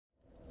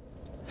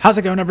How's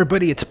it going,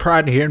 everybody? It's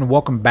Pride here and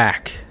welcome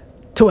back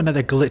to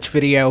another glitch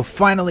video.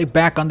 Finally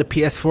back on the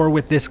PS4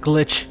 with this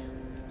glitch.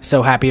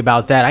 So happy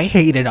about that. I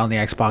hate it on the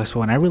Xbox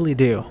One, I really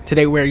do.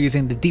 Today we're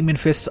using the Demon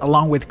Fists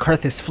along with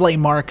Carthus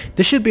Flame Mark.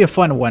 This should be a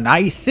fun one.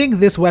 I think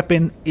this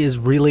weapon is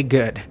really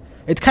good.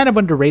 It's kind of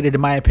underrated in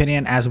my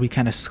opinion as we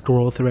kind of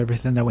scroll through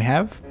everything that we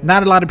have.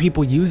 Not a lot of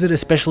people use it,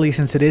 especially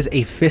since it is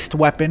a fist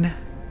weapon.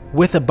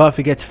 With a buff,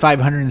 it gets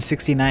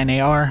 569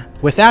 AR.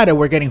 Without it,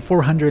 we're getting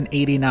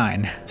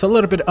 489. So a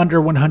little bit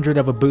under 100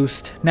 of a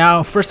boost.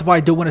 Now, first of all, I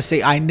do want to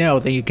say I know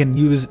that you can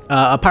use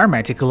a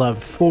pyromantic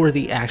glove for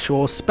the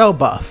actual spell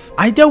buff.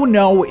 I don't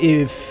know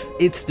if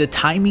it's the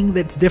timing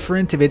that's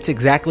different, if it's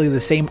exactly the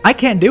same. I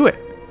can't do it.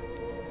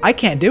 I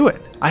can't do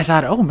it. I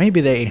thought, oh, maybe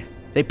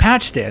they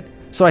patched it.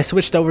 So I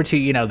switched over to,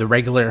 you know, the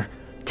regular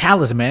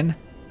talisman.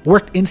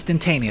 Worked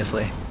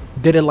instantaneously.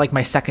 Did it like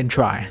my second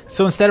try.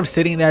 So instead of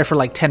sitting there for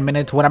like 10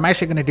 minutes, what I'm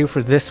actually going to do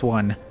for this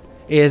one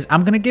is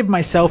I'm going to give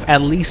myself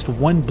at least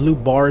one blue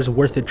bar's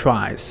worth of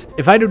tries.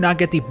 If I do not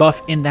get the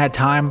buff in that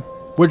time,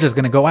 we're just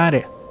going to go at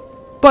it.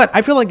 But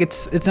I feel like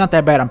it's not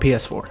that bad on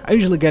PS4. I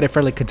usually get it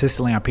fairly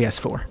consistently on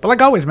PS4. But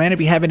like always, man,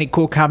 if you have any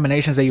cool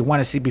combinations that you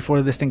want to see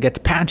before this thing gets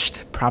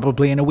patched,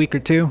 probably in a week or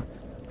two,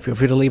 feel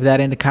free to leave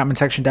that in the comment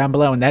section down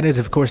below. And that is,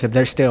 of course, if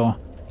they're still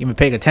even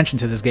paying attention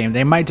to this game.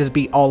 They might just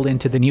be all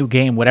into the new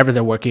game, whatever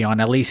they're working on.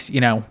 At least, you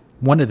know,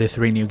 one of the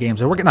 3 new games.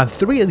 They're working on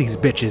 3 of these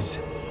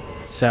bitches.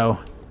 So,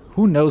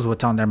 who knows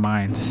what's on their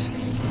minds.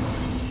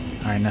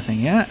 Alright, nothing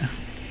yet.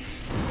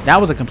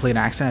 That was a complete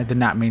accident. I did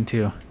not mean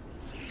to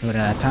do it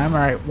at that time.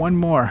 Alright, one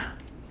more.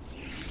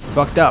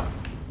 Fucked up.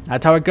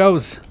 That's how it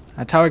goes.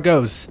 That's how it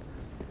goes.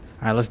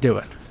 Alright, let's do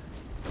it.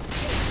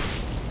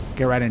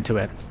 Get right into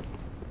it.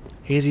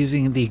 He's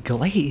using the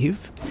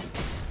glaive.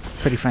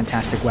 Pretty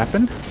fantastic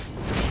weapon.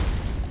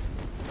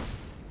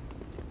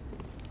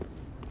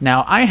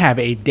 Now, I have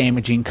a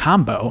damaging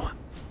combo,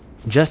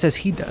 just as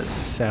he does,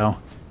 so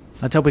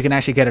let's hope we can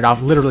actually get it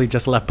off. Literally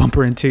just left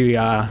bumper into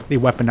the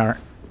weapon art.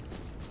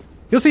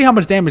 You'll see how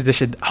much damage this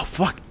should... Oh,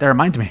 fuck, that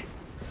reminds me.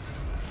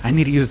 I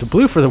need to use the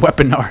blue for the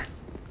weapon art.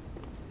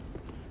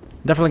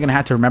 Definitely going to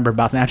have to remember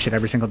about that shit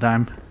every single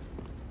time.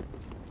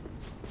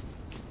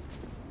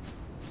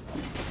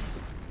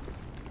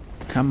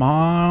 Come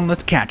on,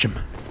 let's catch him.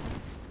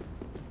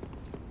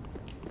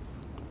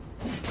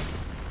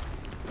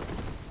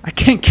 I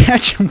can't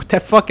catch him with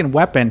that fucking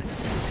weapon.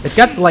 It's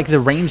got like the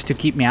range to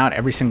keep me out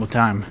every single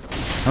time.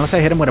 Unless I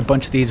hit him with a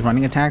bunch of these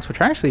running attacks,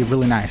 which are actually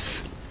really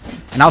nice.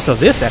 And also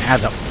this that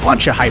has a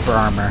bunch of hyper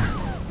armor.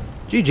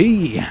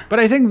 GG. But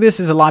I think this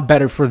is a lot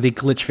better for the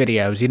glitch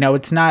videos. You know,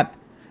 it's not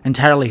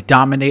entirely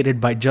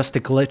dominated by just a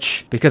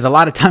glitch. Because a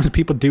lot of times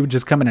people do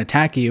just come and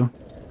attack you.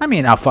 I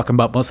mean, I'll fuck them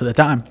up most of the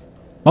time.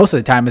 Most of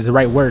the time is the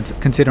right words,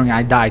 considering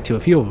I died to a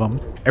few of them.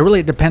 It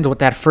really depends what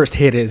that first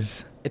hit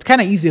is. It's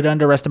kind of easy to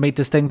underestimate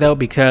this thing, though,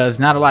 because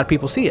not a lot of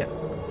people see it.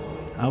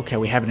 Okay,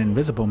 we have an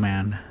invisible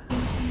man.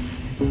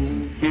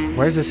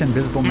 Where's this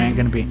invisible man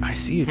going to be? I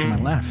see you to my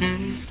left.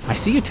 I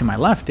see you to my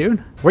left, dude.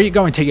 Where you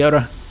going,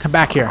 Toyota? Come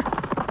back here.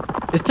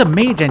 It's a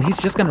mage, and he's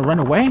just going to run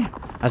away?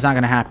 That's not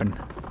going to happen.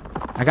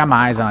 I got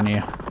my eyes on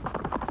you.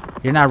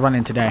 You're not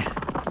running today.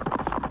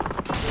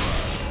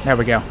 There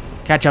we go.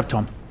 Catch up to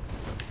him.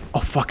 Oh,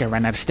 fuck, I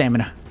ran out of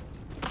stamina.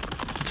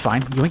 It's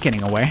fine. You ain't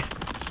getting away.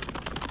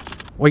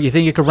 What, you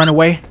think you could run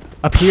away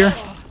up here?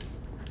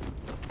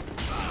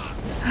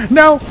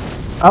 No!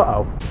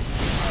 Uh-oh.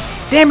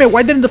 Damn it,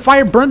 why didn't the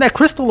fire burn that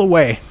crystal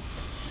away?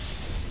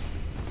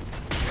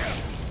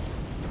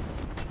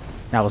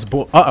 That was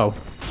bull. Uh-oh.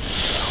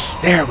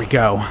 There we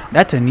go.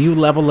 That's a new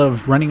level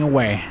of running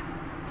away.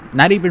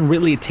 Not even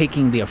really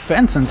taking the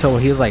offense until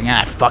he was like,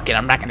 ah, fuck it,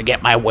 I'm not gonna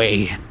get my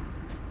way.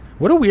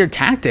 What a weird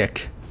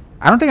tactic.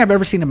 I don't think I've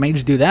ever seen a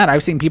mage do that.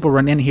 I've seen people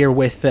run in here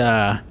with,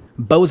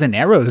 bows and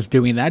arrows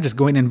doing that, just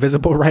going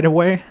invisible right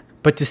away.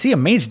 But to see a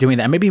mage doing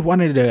that, maybe he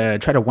wanted to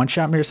try to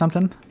one-shot me or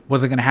something.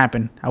 Wasn't gonna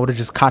happen. I would have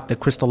just caught the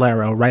crystal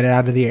arrow right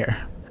out of the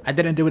air. I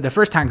didn't do it the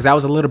first time because I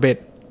was a little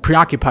bit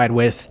preoccupied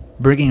with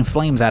bringing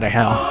flames out of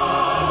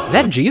hell. Is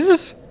that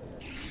Jesus?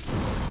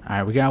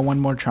 Alright, we got one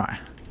more try.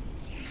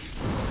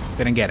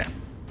 Didn't get it.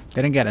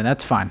 Didn't get it.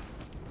 That's fine.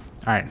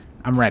 Alright,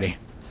 I'm ready.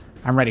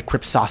 I'm ready,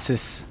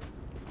 Crypsosis.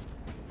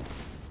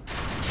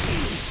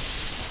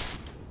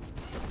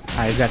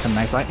 He's got some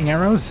nice lightning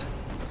arrows.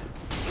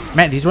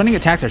 Man, these running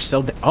attacks are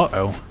so...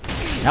 Uh-oh.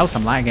 That was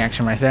some lag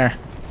action right there.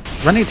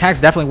 Running attacks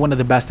definitely one of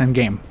the best in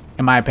game,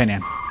 in my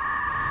opinion.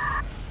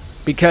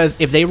 Because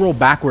if they roll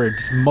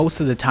backwards, most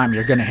of the time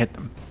you're going to hit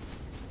them.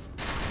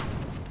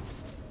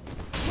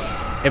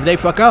 If they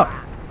fuck up,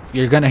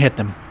 you're going to hit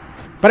them.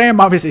 But I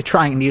am obviously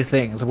trying new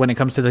things when it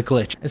comes to the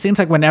glitch. It seems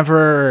like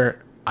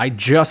whenever I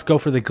just go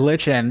for the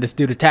glitch and this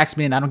dude attacks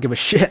me and I don't give a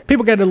shit,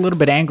 people get a little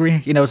bit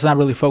angry. You know, it's not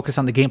really focused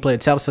on the gameplay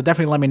itself, so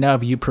definitely let me know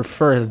if you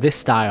prefer this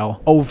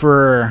style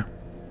over...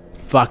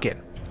 Fuck it.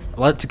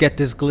 Let's get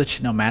this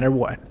glitch no matter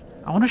what.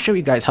 I want to show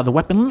you guys how the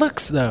weapon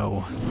looks,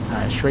 though.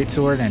 Alright, straight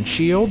sword and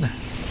shield.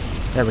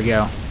 There we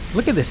go.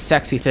 Look at this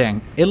sexy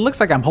thing. It looks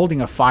like I'm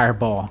holding a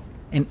fireball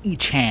in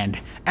each hand.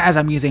 as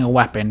I'm using a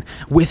weapon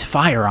with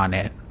fire on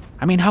it.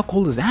 I mean, how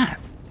cool is that?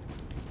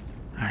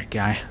 Alright,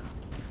 guy.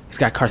 He's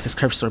got Carthus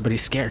curved sword, but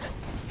he's scared.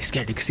 He's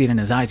scared. You can see it in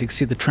his eyes. You can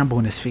see the tremble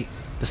in his feet.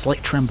 The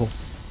slight tremble.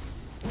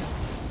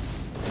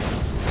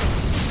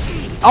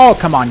 Oh,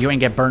 come on. You ain't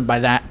get burned by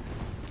that.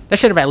 That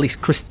should have at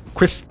least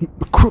crisped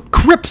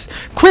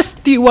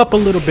you up a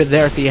little bit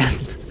there at the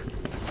end.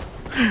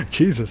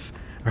 Jesus.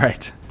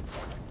 Alright.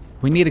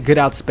 We need a good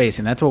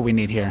outspacing. That's what we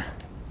need here.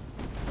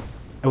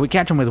 If we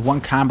catch him with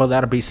one combo,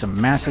 that'll be some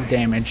massive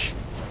damage.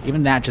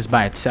 Even that just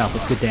by itself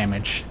is good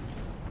damage.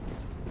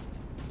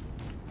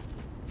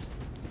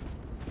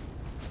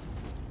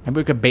 Maybe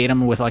we could bait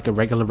him with like a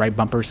regular right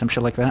bumper or some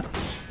shit like that.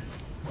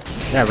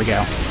 There we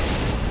go.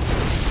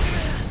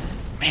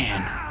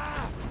 Man.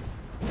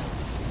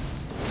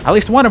 At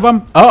least one of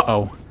them.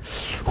 Uh-oh.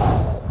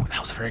 Whew, that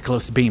was very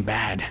close to being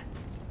bad.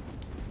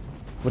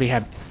 What do you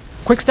have?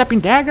 Quick stepping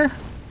dagger?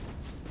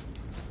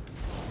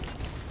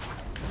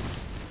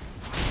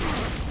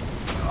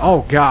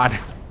 Oh, God.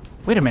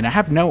 Wait a minute.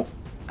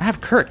 I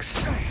have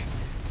Kirks. Alright,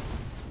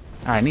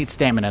 I need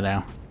stamina,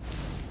 though.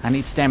 I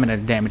need stamina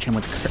to damage him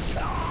with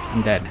Kirk.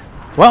 I'm dead.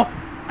 Well,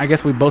 I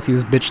guess we both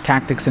use bitch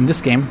tactics in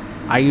this game.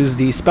 I used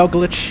the spell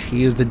glitch. He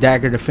used the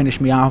dagger to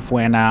finish me off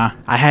when I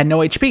had no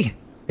HP.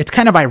 It's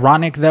kind of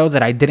ironic, though,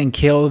 that I didn't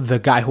kill the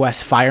guy who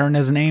has fire in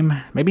his name.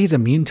 Maybe he's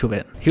immune to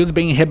it. He was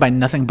being hit by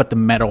nothing but the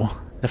metal.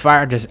 The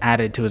fire just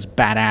added to his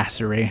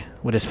badassery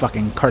with his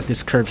fucking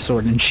Carthus curved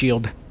sword and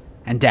shield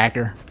and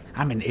dagger.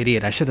 I'm an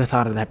idiot. I should have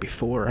thought of that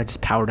before. I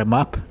just powered him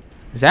up.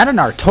 Is that an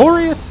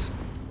Artorias?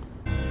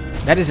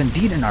 That is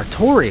indeed an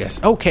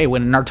Artorias. Okay,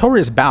 when an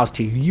Artorias bows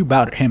to you, you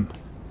bow to him.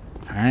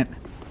 Alright.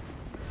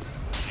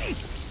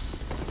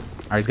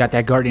 Alright, he's got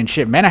that guardian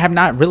shit. Man, I have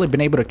not really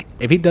been able to...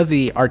 If he does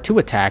the R2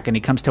 attack and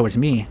he comes towards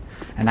me,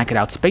 and I could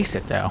outspace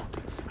it, though,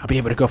 I'll be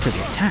able to go for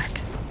the attack.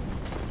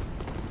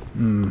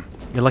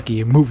 You're lucky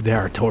you moved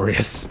there,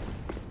 Artorias.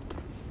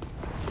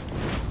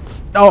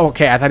 Oh,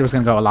 okay. I thought he was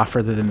going to go a lot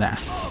further than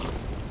that.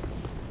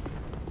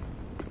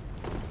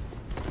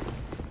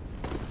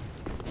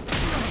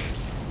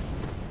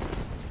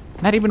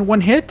 Not even one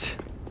hit?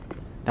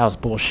 That was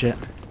bullshit.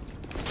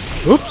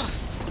 Oops.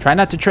 Try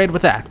not to trade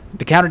with that.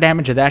 The counter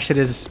damage of that shit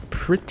is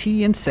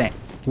pretty insane.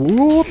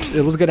 Whoops.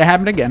 It was going to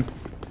happen again.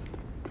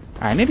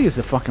 Alright, I need to use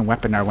the fucking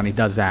weapon when he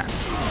does that.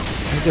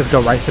 He just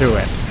go right through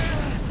it.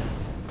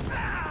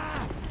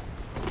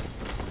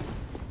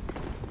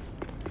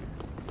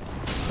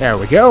 There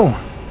we go.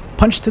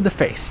 Punch to the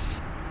face.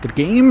 Good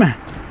game.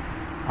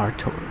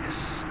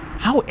 Artorias.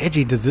 How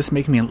edgy does this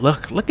make me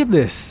look? Look at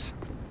this.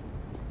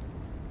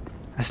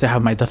 I still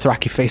have my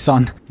Dothraki face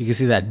on. You can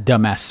see that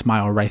dumbass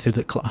smile right through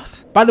the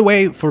cloth. By the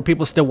way, for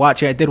people still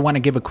watching, I did want to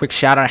give a quick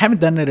shout out. I haven't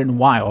done it in a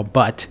while,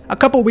 but a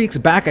couple weeks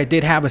back, I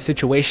did have a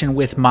situation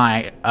with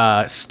my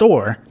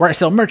store where I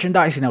sell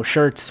merchandise, you know,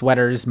 shirts,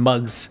 sweaters,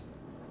 mugs,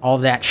 all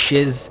that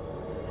shiz.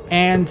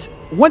 And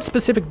one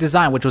specific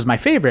design, which was my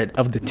favorite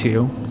of the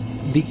two,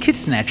 the Kid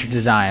Snatcher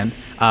design,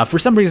 for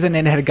some reason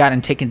it had gotten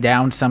taken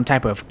down, some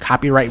type of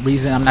copyright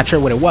reason. I'm not sure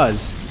what it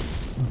was,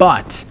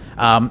 but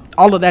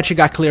all of that shit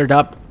got cleared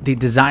up. The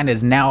design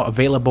is now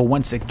available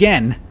once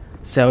again.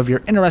 So if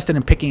you're interested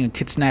in picking a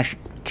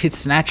Kid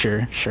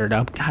Snatcher shirt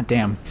up,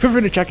 goddamn, feel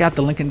free to check out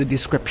the link in the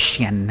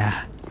description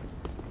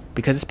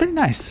because it's pretty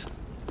nice.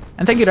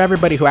 And thank you to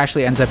everybody who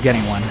actually ends up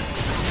getting one.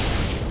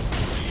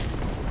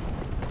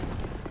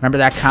 Remember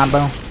that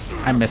combo?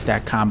 I missed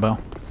that combo.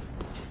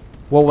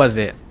 What was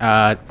it?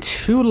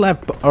 Two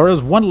left, or it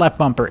was one left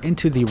bumper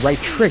into the right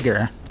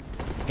trigger,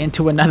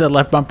 into another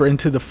left bumper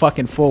into the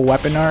fucking full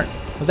weapon art.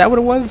 Was that what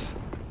it was?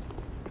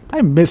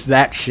 I missed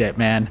that shit,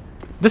 man.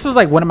 This was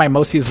like one of my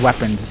most used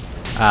weapons,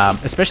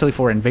 especially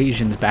for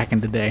invasions back in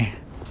the day.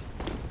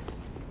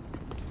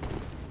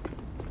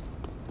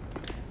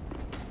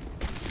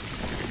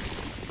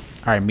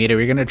 Alright, Mita,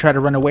 you're gonna try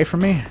to run away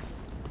from me?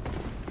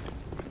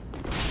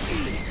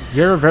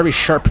 You're a very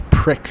sharp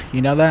prick,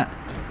 you know that?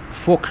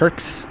 Full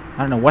Kirks. I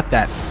don't know what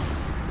that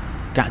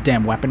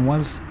goddamn weapon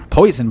was.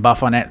 Poison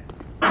buff on it.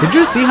 Did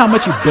you see how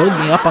much you build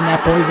me up on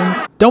that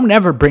poison? Don't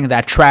ever bring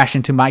that trash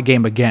into my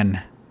game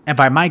again. And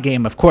by my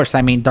game, of course,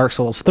 I mean Dark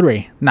Souls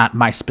 3, not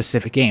my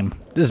specific game.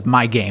 This is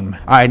my game.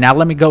 Alright, now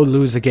let me go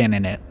lose again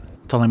in it.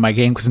 It's only my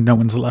game because no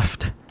one's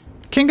left.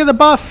 King of the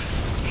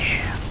buff!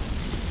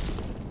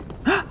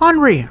 Yeah.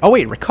 Henri! Oh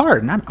wait,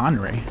 Ricard, not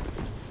Henri.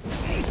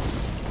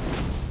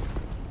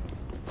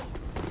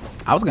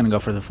 I was gonna go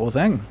for the full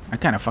thing. I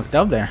kind of fucked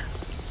up there.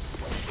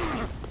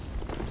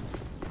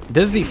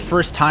 This is the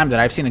first time that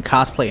I've seen a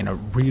cosplay in a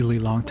really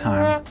long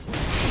time.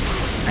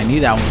 I knew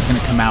that one was gonna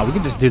come out. We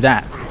could just do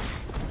that.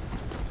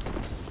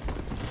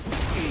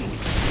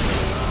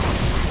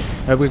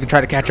 Maybe we could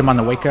try to catch him on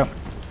the wake up.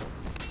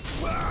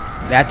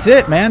 That's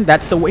it, man.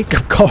 That's the wake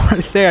up call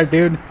right there,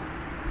 dude.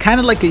 Kind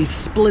of like a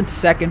split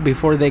second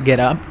before they get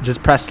up.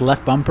 Just press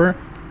left bumper.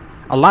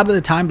 A lot of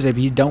the times, if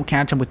you don't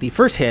catch him with the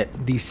first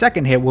hit, the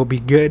second hit will be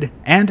good.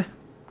 And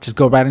just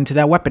go right into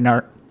that weapon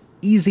art.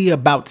 Easy,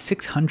 about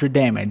 600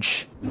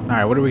 damage.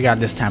 Alright, what do we got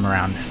this time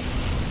around?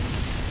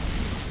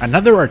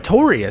 Another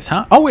Artorias,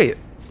 huh? Oh, wait.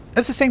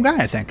 That's the same guy,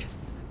 I think.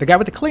 The guy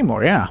with the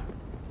claymore, yeah.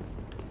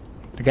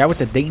 The guy with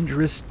the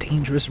dangerous,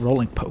 dangerous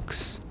rolling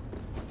pokes.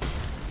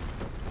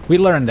 We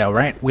learned though,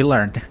 right? We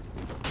learned.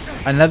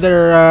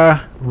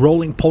 Another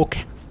rolling poke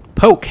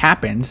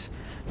happens.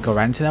 Go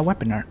right into that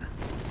weapon art.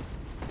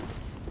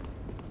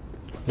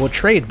 We'll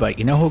trade, but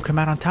you know who'll come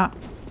out on top?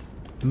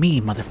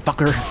 Me,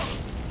 motherfucker.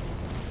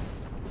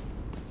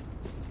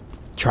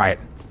 Try it.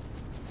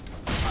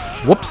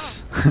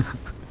 Whoops.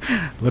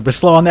 A little bit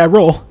slow on that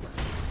roll.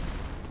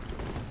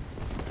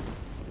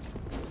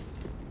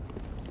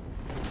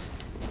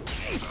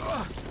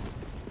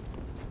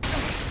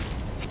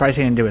 Surprised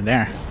he didn't do it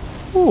there.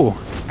 Ooh,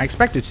 I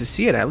expected to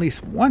see it at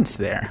least once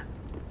there.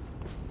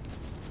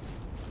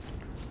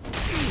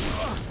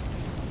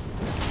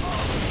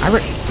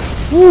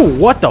 Ooh,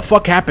 what the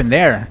fuck happened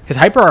there? His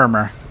hyper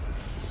armor.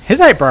 His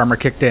hyper armor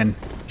kicked in.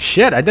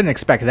 Shit, I didn't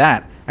expect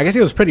that. I guess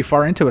he was pretty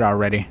far into it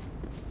already.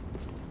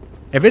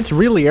 If it's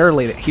really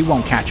early, he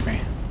won't catch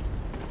me.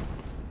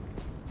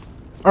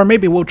 Or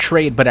maybe we'll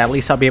trade, but at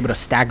least I'll be able to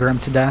stagger him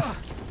to death.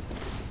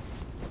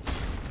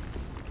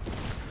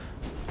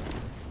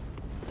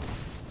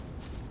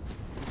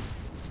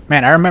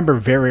 Man, I remember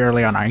very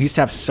early on, I used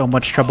to have so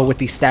much trouble with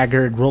these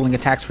staggered rolling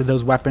attacks for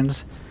those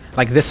weapons.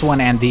 Like this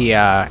one and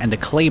the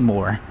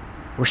claymore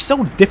were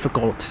so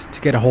difficult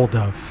to get a hold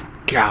of.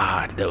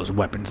 God, those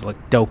weapons look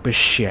dope as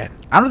shit.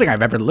 I don't think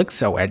I've ever looked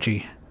so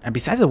edgy. And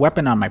besides the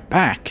weapon on my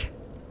back,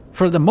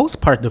 for the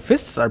most part, the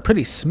fists are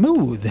pretty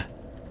smooth.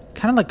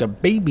 Kind of like a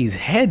baby's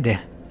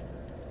head.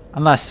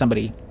 Unless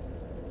somebody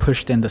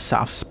pushed in the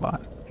soft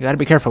spot. You gotta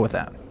be careful with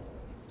that.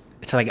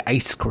 It's like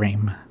ice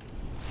cream.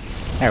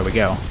 There we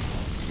go.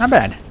 Not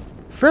bad.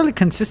 Fairly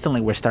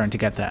consistently, we're starting to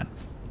get that.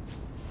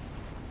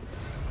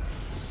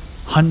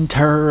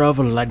 Hunter of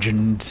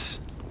Legends.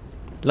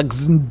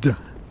 Legend.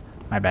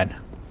 My bad.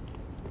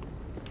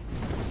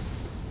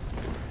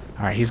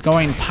 Alright, he's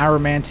going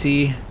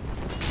pyromancy.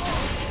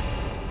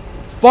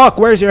 Fuck,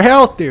 where's your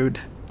health, dude?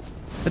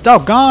 It's all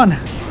gone.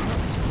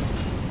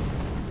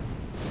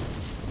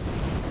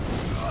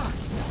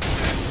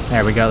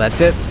 There we go,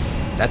 that's it.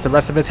 That's the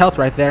rest of his health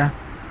right there.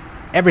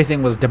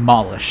 Everything was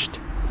demolished.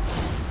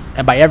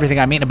 And by everything,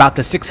 I mean about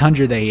the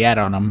 600 that he had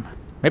on him.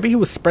 Maybe he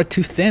was spread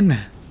too thin.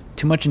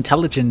 Too much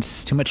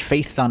intelligence, too much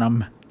faith on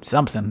him.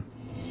 Something.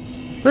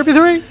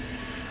 3v3!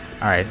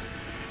 Alright.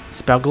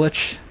 Spell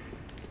glitch.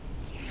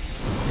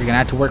 You're gonna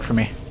have to work for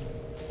me.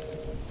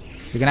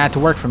 You're gonna have to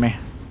work for me.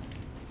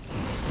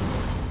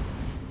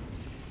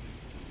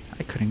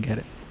 I couldn't get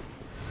it.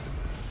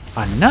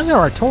 Another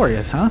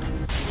Artorias, huh?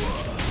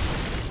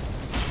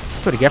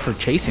 That's what I get for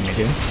chasing me,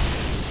 dude.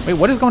 Wait,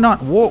 what is going on?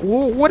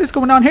 What is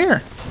going on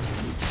here?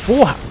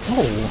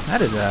 Oh,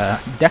 that is a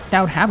decked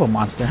out Havo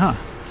monster, huh?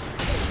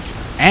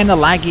 And a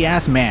laggy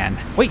ass man.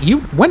 Wait,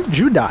 when did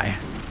you die?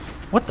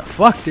 What the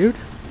fuck, dude?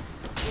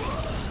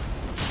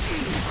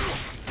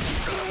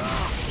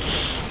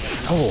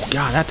 Oh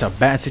god, that's a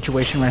bad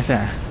situation right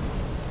there.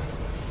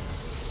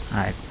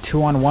 Alright,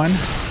 2-on-1.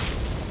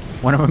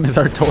 One of them is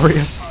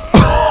Artorias.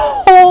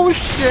 Oh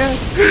shit!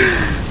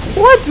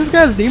 What? This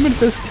guy's Demon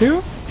Fist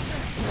too?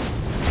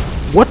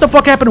 What the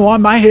fuck happened to all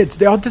my hits?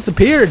 They all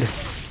disappeared.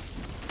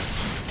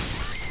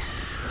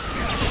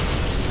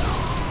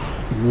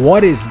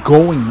 What is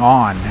going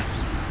on?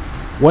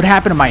 What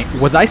happened to my...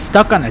 Was I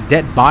stuck on a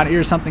dead body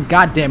or something?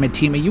 God damn it,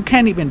 teammate. You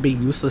can't even be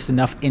useless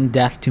enough in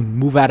death to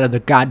move out of the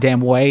goddamn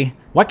way.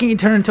 Why can't you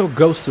turn into a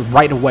ghost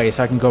right away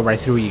so I can go right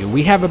through you?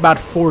 We have about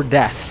 4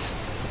 deaths.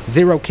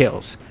 0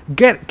 kills.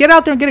 Get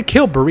out there and get a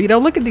kill,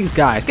 Burrito. Look at these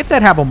guys. Get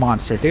that Havo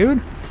monster, dude.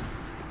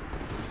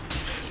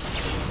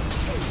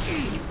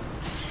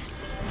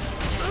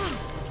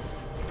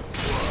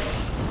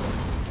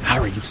 How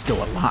are you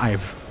still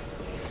alive?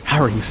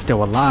 How are you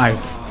still alive?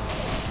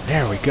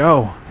 There we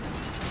go.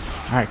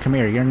 Alright, come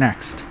here. You're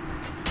next.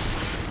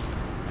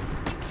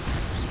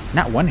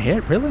 Not one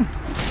hit? Really?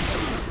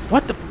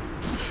 What the...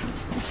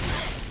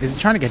 Is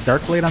he trying to get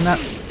Dark Blade on that?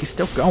 He's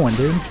still going,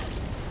 dude.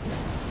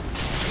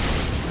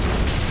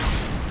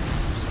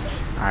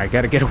 Alright,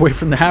 gotta get away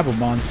from the Havo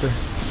monster.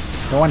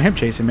 Don't want him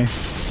chasing me.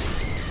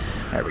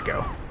 There we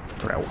go.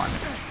 That's what I wanted.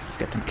 Let's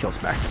get them kills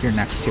back. You're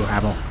next too,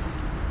 Havo.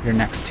 You're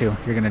next too.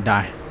 You're gonna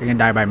die. You're gonna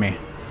die by me.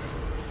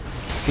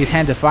 These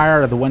hands of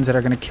fire are the ones that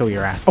are gonna kill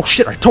your ass. Oh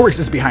shit, Artorias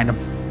is behind him.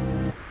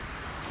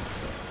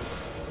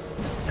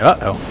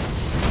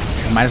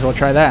 Uh-oh. Might as well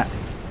try that.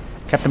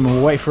 Kept him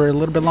away for a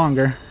little bit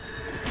longer.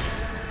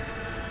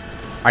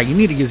 Alright, you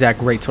need to use that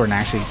greatsword and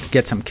actually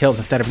get some kills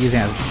instead of using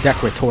it as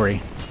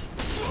decoratory.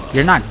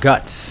 You're not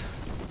guts.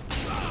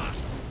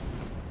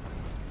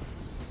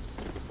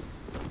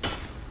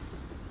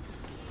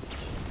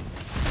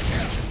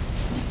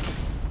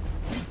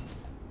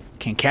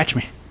 Can't catch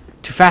me.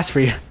 Too fast for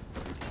you.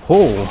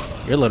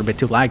 Oh, you're a little bit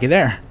too laggy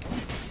there.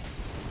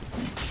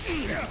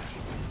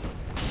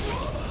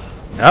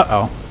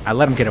 Uh-oh. I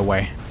let him get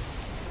away.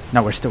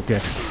 No, we're still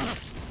good.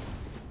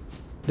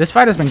 This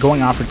fight has been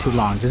going on for too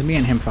long. Just me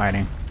and him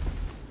fighting.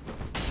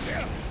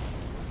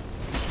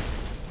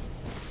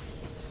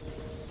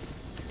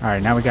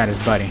 Alright, now we got his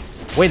buddy.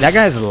 Wait, that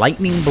guy's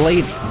lightning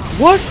blade.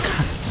 What?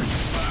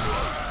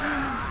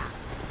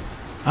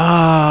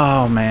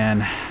 Oh,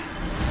 man.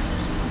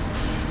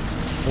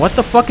 What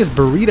the fuck is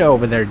Burrito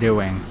over there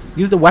doing?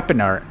 Use the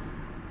weapon art.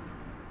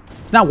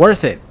 It's not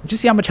worth it. Did you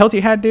see how much health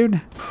you had, dude?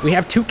 We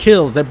have 2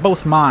 kills. They're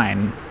both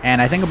mine.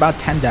 And I think about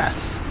 10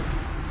 deaths.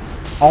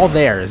 All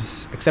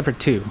theirs, except for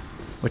 2,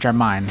 which are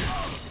mine.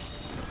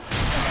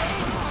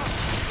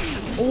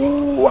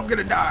 Oh, I'm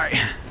gonna die.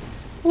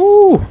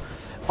 Ooh.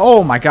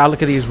 Oh my god,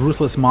 look at these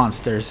ruthless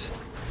monsters.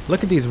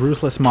 Look at these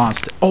ruthless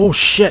monsters. Oh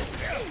shit.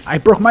 I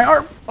broke my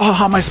arm. Oh,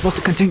 how am I supposed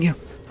to continue?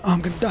 Oh,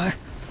 I'm gonna die.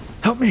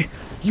 Help me.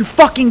 You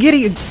fucking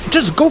idiot.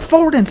 Just go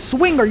forward and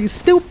swing. Are you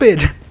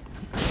stupid?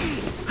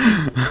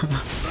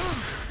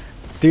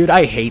 Dude,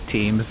 I hate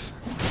teams.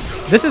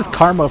 This is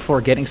karma for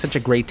getting such a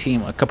great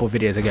team a couple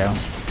videos ago.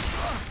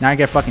 Now I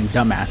get fucking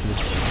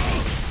dumbasses.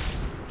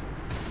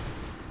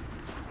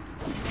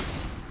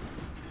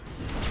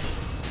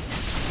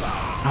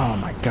 Oh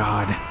my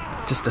god.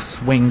 Just a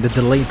swing, the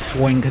delayed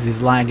swing because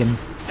he's lagging.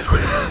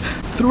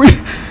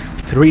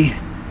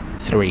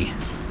 3.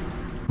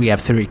 We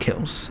have 3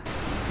 kills.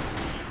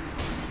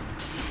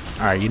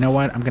 Alright, you know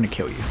what? I'm gonna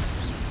kill you.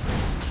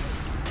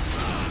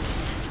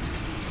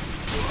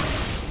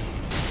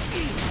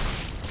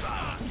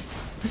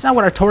 That's not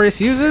what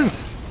Artorias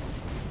uses.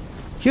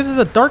 He uses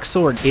a dark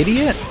sword,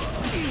 idiot.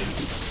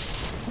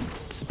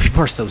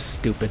 People are so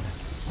stupid.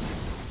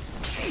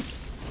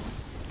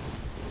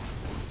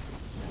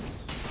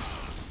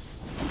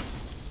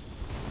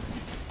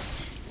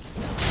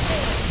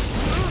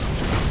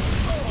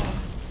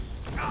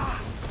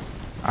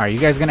 Are you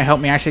guys gonna help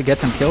me actually get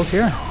some kills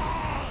here?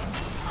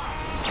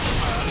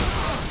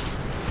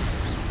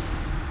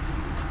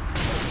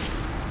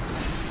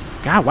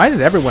 God, why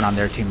is everyone on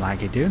their team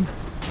laggy, dude?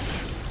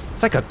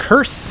 It's like a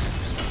curse.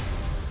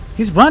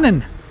 He's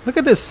running. Look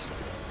at this.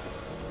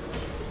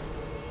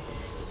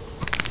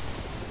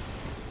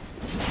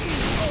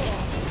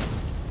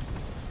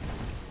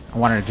 I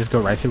wanted to just go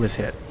right through his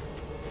hit.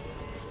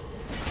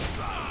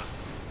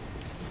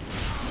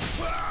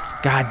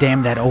 God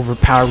damn, that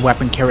overpowered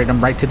weapon carried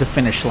him right to the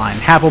finish line.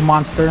 Have a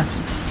monster.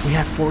 We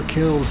have 4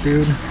 kills,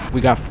 dude.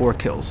 We got 4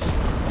 kills.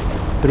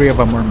 3 of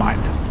them were mine.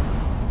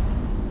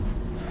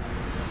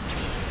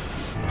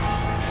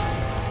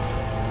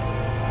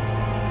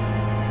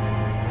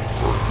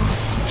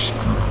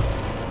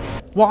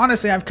 Well,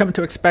 honestly, I've come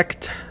to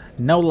expect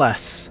no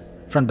less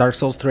from Dark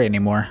Souls 3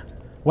 anymore.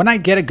 When I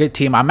get a good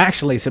team, I'm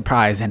actually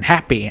surprised and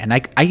happy, and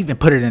I even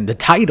put it in the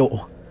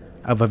title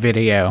of a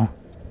video.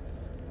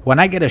 When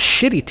I get a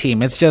shitty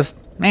team, it's just,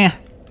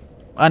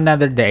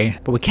 another day.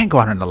 But we can't go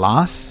out on a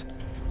loss.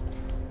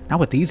 Not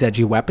with these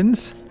edgy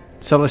weapons.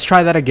 So let's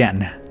try that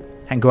again,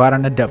 and go out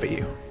on a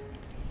W.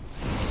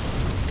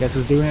 Guess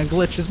who's doing a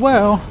glitch as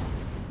well?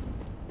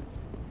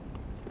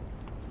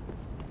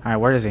 Alright,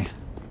 where is he?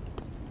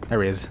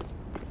 There he is.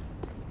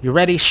 You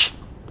ready? Shh.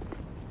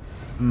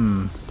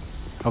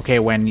 Okay,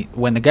 when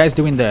the guy's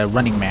doing the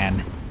running man,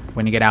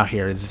 when you get out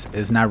here,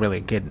 is not really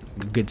a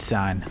good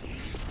sign.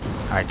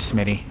 Alright,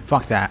 Smitty.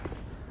 Fuck that.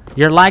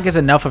 Your lag is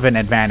enough of an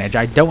advantage.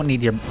 I don't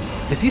need your...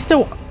 Is he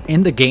still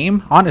in the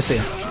game? Honestly.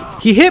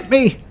 He hit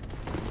me!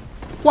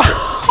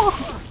 Wow!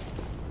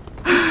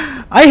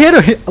 I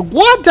hit him...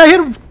 What? I hit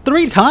him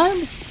 3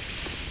 times?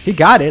 He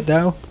got it,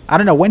 though. I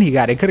don't know when he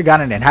got it. He could have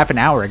gotten it half an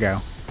hour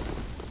ago.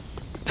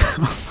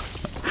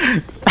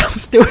 I'm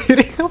still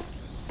hitting him.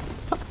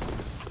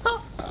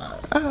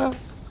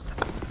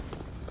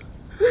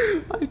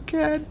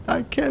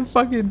 I can't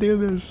fucking do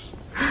this.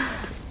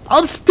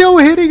 I'm still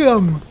hitting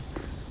him.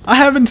 I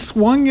haven't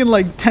swung in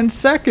like 10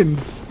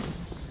 seconds.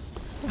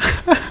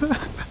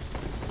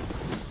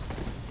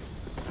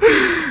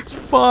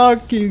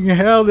 Fucking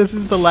hell, this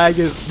is the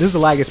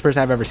laggiest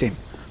person I've ever seen.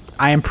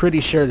 I am pretty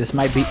sure this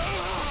might be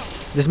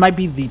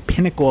the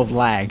pinnacle of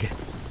lag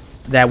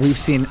that we've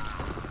seen.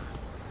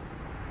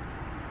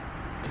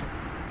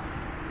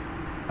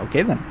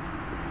 Okay then.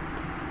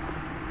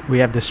 We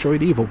have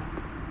destroyed evil.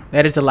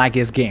 That is the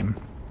laggiest game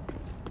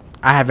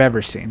I have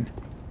ever seen.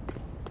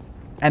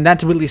 And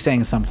that's really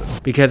saying something.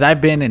 Because I've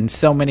been in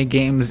so many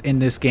games in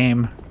this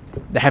game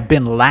that have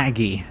been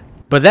laggy.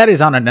 But that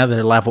is on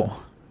another level.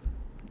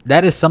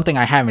 That is something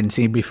I haven't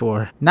seen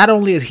before. Not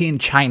only is he in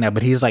China,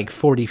 but he's like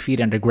 40 feet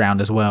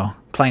underground as well.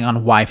 Playing on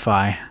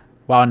Wi-Fi.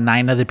 While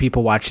 9 other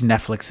people watch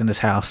Netflix in his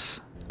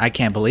house. I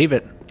can't believe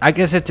it. I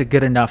guess it's a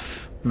good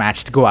enough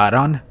match to go out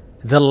on.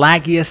 The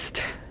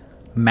laggiest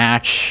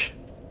match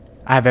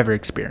I've ever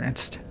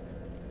experienced.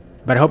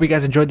 But I hope you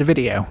guys enjoyed the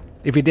video.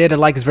 If you did, a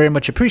like is very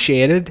much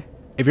appreciated.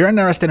 If you're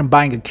interested in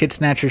buying a Kid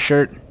Snatcher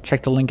shirt,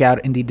 check the link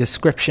out in the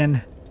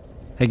description.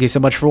 Thank you so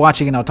much for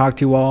watching, and I'll talk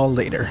to you all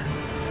later.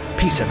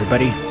 Peace,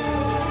 everybody.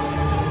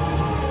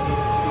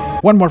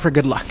 One more for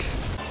good luck.